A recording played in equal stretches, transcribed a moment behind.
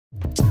So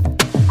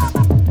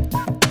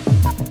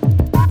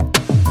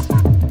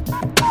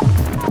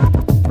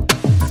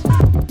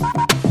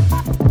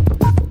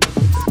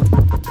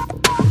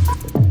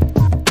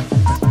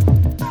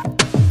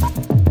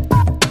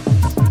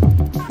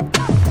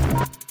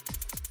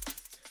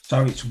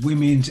it's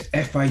Women's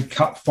FA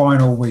Cup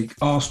final week.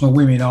 Arsenal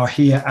women are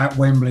here at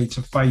Wembley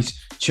to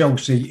face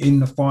Chelsea in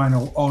the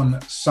final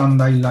on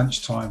Sunday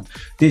lunchtime.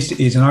 This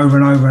is an over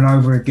and over and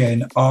over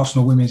again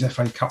Arsenal Women's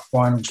FA Cup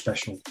final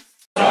special.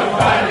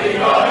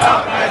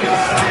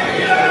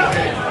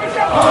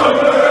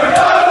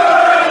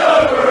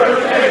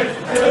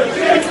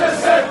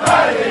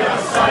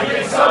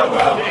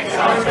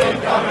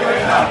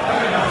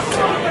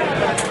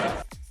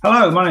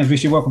 Hello, my name is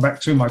Rishi. Welcome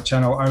back to my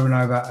channel, over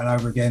and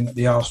over again,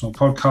 the Arsenal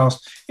podcast.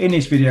 In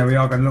this video, we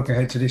are going to look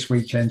ahead to this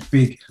weekend's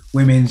big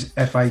Women's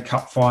FA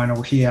Cup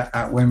final here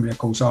at Wembley. Of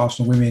course,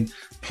 Arsenal women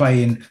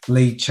playing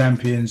league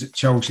champions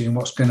Chelsea in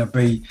what's going to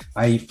be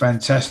a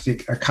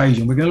fantastic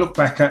occasion. We're going to look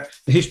back at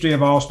the history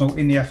of Arsenal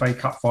in the FA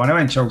Cup final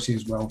and Chelsea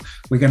as well.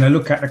 We're going to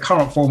look at the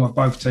current form of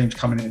both teams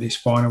coming into this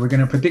final. We're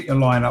going to predict the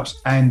lineups,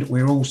 and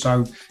we're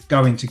also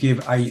going to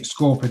give a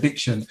score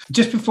prediction.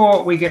 Just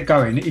before we get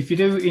going, if you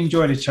do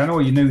enjoy the channel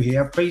or you're new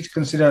here, please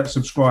consider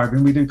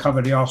subscribing. We do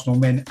cover the Arsenal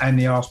men and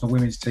the Arsenal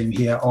women's team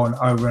here on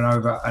over and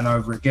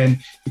over again.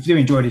 If you do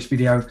enjoy this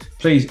video,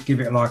 please give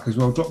it a like as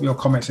well. Drop your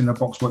comments in the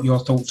box what your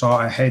thoughts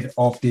are ahead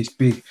of this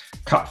big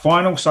cup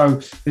final.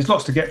 So there's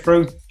lots to get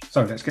through,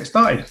 so let's get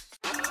started.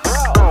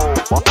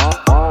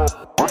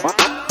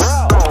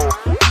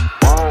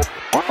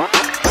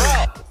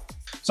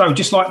 So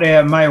just like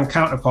their male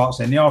counterparts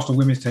then, the Arsenal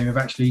women's team have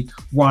actually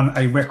won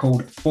a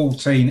record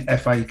 14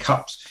 FA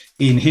Cups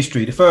in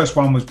history. The first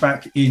one was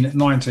back in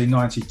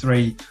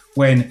 1993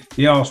 when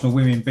the Arsenal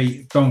women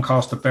beat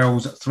Doncaster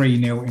Bells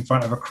 3-0 in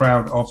front of a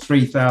crowd of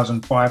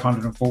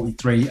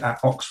 3,543 at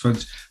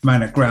Oxford's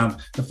Manor Ground.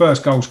 The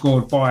first goal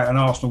scored by an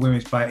Arsenal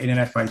women's player in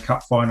an FA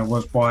Cup final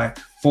was by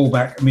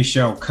fullback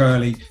Michelle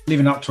Curley.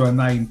 Living up to her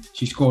name,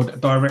 she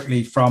scored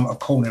directly from a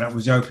corner. That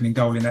was the opening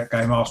goal in that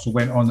game. Arsenal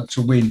went on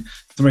to win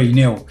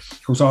 3-0.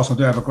 Of course, Arsenal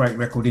do have a great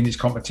record in this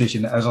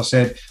competition. As I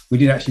said, we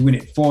did actually win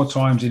it 4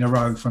 times in a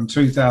row from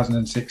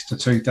 2006 to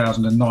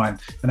 2009.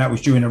 And that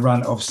was during a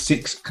run of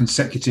 6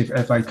 consecutive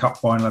FA Cup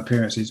final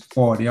appearances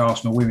for the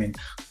Arsenal women,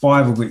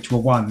 5 of which were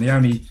won. The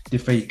only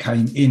defeat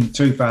came in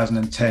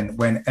 2010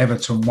 when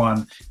Everton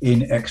won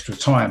in extra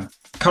time.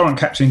 Current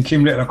captain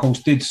Kim Little, of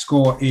course, did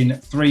score in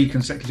 3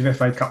 consecutive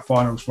FA Cup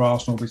finals for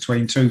Arsenal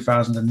between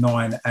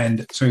 2009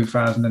 and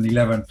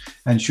 2011.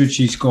 And should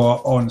she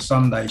score on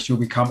Sunday, she'll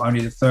become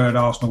only the 3rd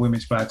Arsenal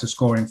women's player to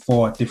score in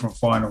 4 different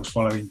finals,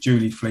 following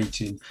Julie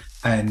Fleeting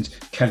and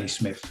Kelly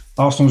Smith.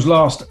 Arsenal's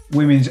last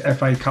Women's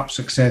FA Cup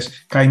success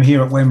came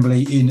here at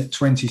Wembley in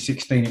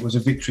 2016. It was a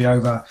victory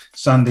over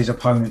Sunday's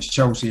opponents,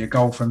 Chelsea. A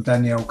goal from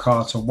Danielle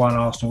Carter won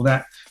Arsenal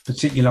that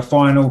particular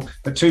final,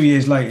 but 2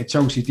 years later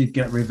Chelsea did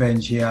get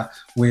revenge here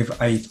with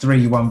a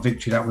 3-1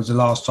 victory. That was the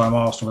last time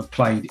Arsenal had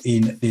played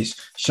in this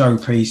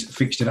showpiece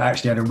fixture that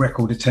actually had a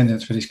record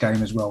attendance for this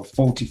game as well,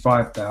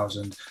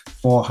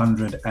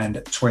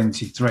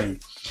 45,423.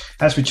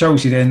 As for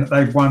Chelsea then,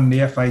 they've won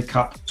the FA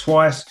Cup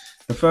twice.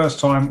 The first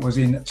time was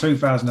in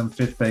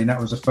 2015. That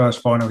was the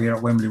first final here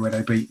at Wembley where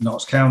they beat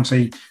Notts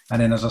County. And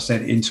then, as I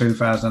said, in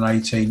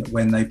 2018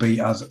 when they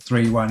beat us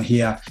 3-1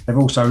 here. They've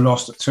also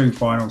lost 2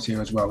 finals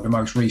here as well, the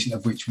most recent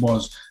of which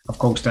was, of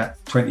course, that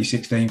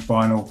 2016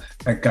 final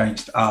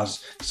against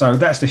us. So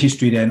that's the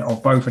history then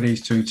of both of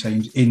these 2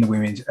 teams in the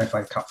Women's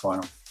FA Cup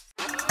final.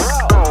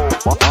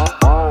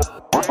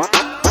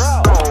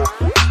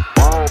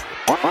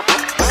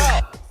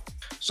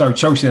 So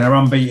Chelsea are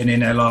unbeaten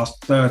in their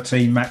last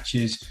 13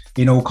 matches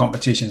in all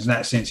competitions, and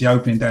that's since the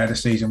opening day of the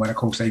season when, of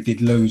course, they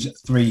did lose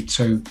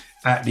 3-2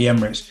 at the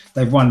Emirates.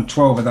 They've won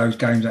 12 of those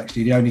games,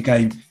 actually. The only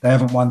game they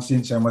haven't won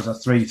since then was a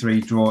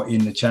 3-3 draw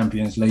in the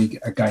Champions League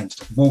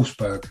against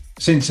Wolfsburg.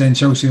 Since then,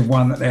 Chelsea have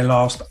won their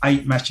last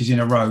 8 matches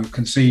in a row,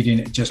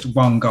 conceding just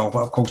 1 goal.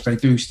 But, of course, they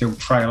do still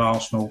trail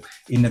Arsenal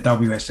in the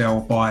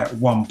WSL by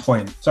 1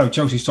 point. So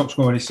Chelsea's top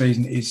scorer this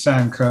season is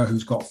Sam Kerr,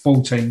 who's got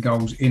 14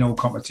 goals in all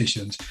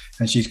competitions,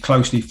 and she's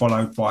closely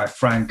followed by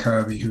Fran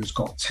Kirby, who's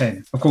got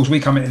 10. Of course, we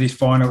come into this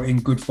final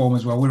in good form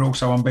as well. We're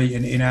also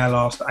unbeaten in our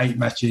last 8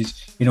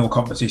 matches in all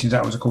competitions.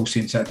 That was, of course,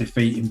 since that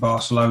defeat in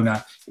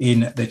Barcelona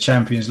in the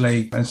Champions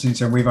League. And since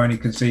then, we've only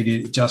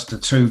conceded just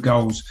 2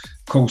 goals.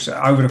 Of course,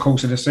 over the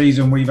course of the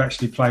season, we've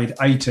actually played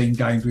 18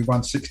 games. We've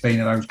won 16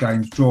 of those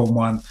games, drawn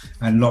 1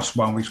 and lost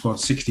 1. We've scored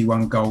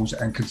 61 goals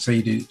and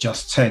conceded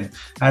just 10.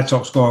 Our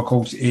top scorer, of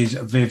course, is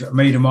Viv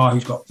Miedema,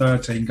 who's got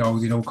 13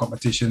 goals in all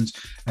competitions.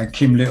 And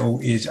Kim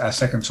Little is our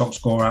second top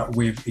scorer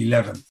with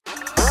 11.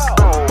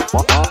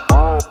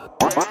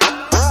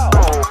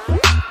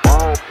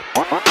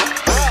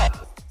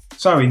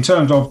 So in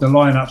terms of the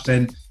lineups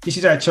then, this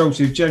is how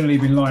Chelsea have generally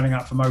been lining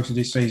up for most of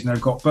this season.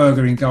 They've got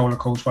Berger in goal, of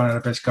course, one of the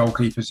best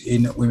goalkeepers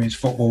in women's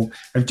football.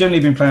 They've generally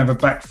been playing with a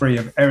back 3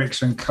 of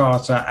Eriksson,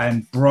 Carter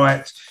and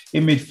Bright.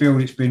 In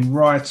midfield, it's been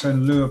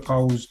Wrighton,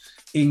 Leupolz,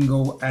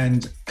 Ingle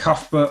and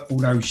Cuthbert,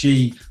 although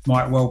she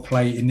might well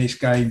play in this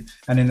game.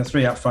 And then the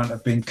three up front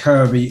have been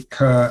Kirby,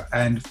 Kerr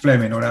and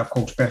Fleming, although of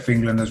course Beth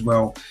England as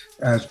well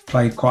has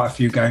played quite a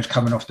few games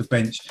coming off the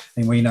bench,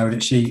 and we know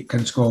that she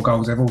can score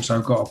goals. They've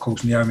also got, of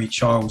course, Naomi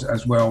Childs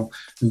as well,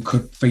 who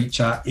could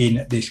feature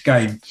in this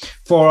game.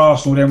 For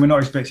Arsenal then, we're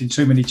not expecting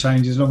too many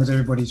changes as long as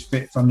everybody's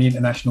fit from the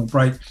international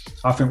break.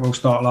 I think we'll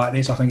start like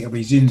this. I think it'll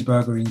be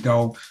Zinsberger in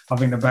goal. I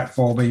think the back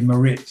four will be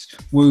Moritz,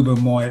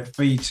 Woubermoy,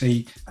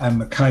 Beattie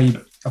and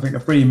McCabe. I think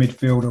the three in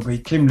midfield will be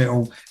Kim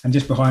Little, and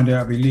just behind her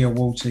will be Leah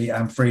Walty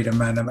and Frida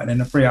Manham. And then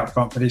the three up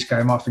front for this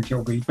game, I think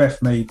it'll be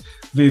Beth Mead,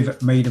 Viv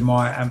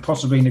Miedemeier and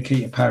possibly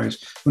Nikita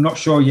Paris. We're not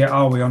sure yet,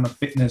 are we, on the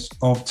fitness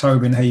of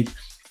Tobin Heath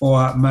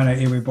or Mana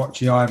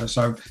Iribochi either,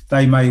 so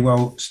they may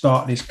well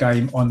start this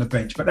game on the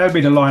bench. But that'll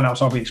be the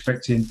lineups I'll be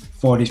expecting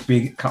for this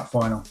big cup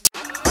final.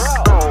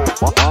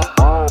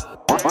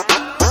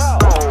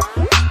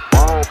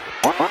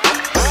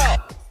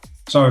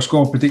 So a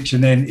score prediction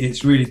then,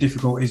 it's really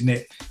difficult, isn't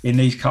it, in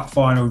these cup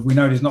finals? We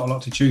know there's not a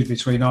lot to choose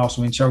between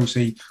Arsenal and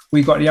Chelsea.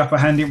 We got the upper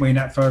hand, didn't we, in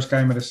that first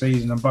game of the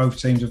season, and both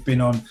teams have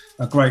been on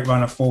a great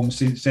run of form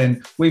since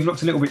then. We've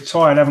looked a little bit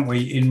tired, haven't we,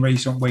 in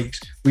recent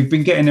weeks? We've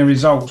been getting the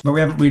results, but we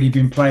haven't really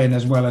been playing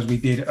as well as we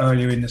did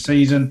earlier in the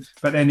season.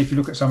 But then if you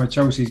look at some of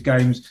Chelsea's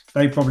games,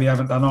 they probably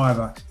haven't done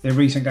either. Their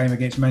recent game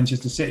against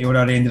Manchester City,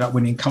 although they ended up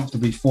winning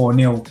comfortably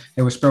 4-0,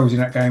 there were spells in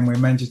that game where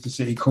Manchester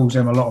City caused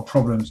them a lot of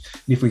problems.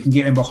 If we can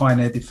get them behind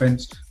their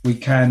defence, we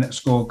can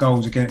score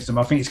goals against them.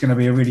 I think it's going to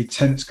be a really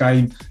tense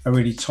game, a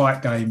really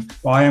tight game,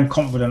 but I am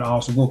confident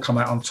Arsenal will come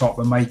out on top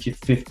and make it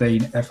 15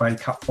 FA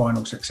Cup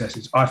final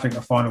successes. I think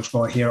the final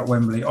score here at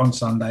Wembley on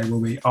Sunday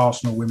will be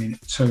Arsenal women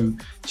 2,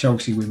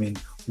 Chelsea women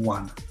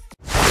 1.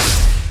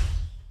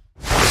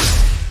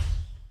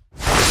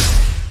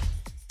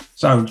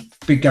 So,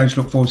 big games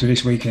to look forward to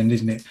this weekend,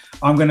 isn't it?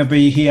 I'm going to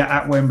be here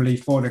at Wembley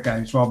for the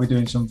game, so I'll be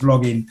doing some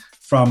vlogging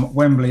from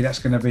Wembley. That's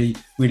going to be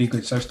really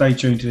good. So stay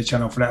tuned to the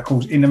channel for that. Of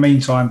course, in the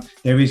meantime,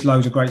 there is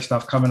loads of great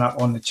stuff coming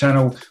up on the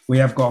channel. We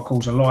have got, of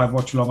course, a live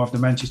watch along of the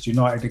Manchester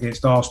United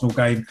against Arsenal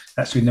game.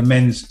 That's in the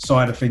men's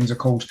side of things, of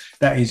course.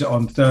 That is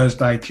on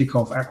Thursday,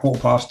 kick-off at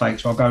 8:15.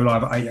 So I'll go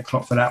live at 8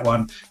 o'clock for that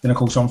one. Then, of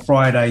course, on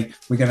Friday,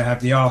 we're going to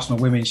have the Arsenal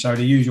women's show,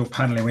 the usual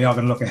paneling. We are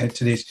going to look ahead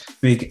to this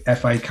big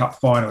FA Cup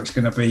final. It's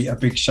going to be a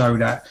big show,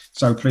 that.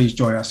 So please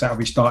join us. That'll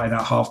be starting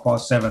at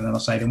 7:30. And I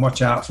say, then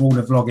watch out for all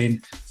the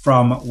vlogging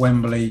from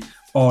Wembley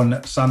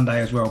on Sunday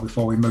as well,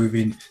 before we move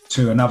in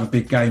to another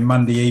big game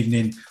Monday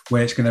evening,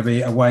 where it's going to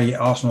be away,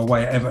 Arsenal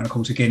away at Everton, of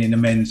course, again in the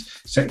men's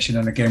section.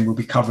 And again, we'll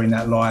be covering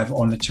that live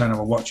on the channel.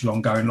 We'll watch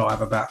along, going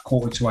live about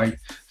 7:45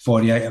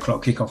 for the 8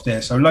 o'clock kickoff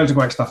there. So loads of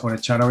great stuff on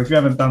the channel. If you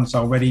haven't done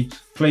so already,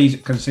 please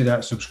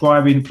consider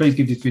subscribing. Please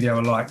give this video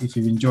a like if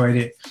you've enjoyed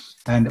it.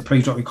 And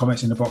please drop your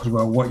comments in the box as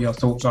well, what your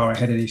thoughts are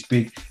ahead of this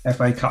big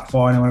FA Cup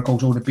final, and of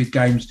course all the big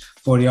games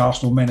for the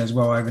Arsenal men as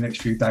well over the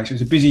next few days. So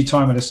it's a busy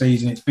time of the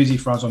season. It's busy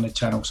for us on the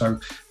channel. So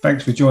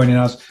thanks for joining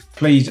us.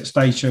 Please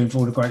stay tuned for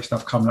all the great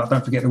stuff coming up.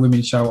 Don't forget the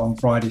women's show on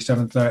Friday,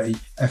 7:30,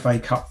 FA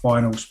Cup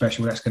final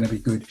special. That's going to be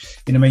good.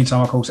 In the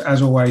meantime, of course,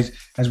 as always,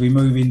 as we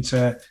move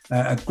into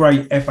a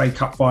great FA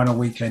Cup final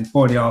weekend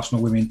for the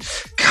Arsenal women,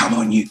 come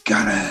on, you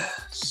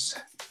Gunners.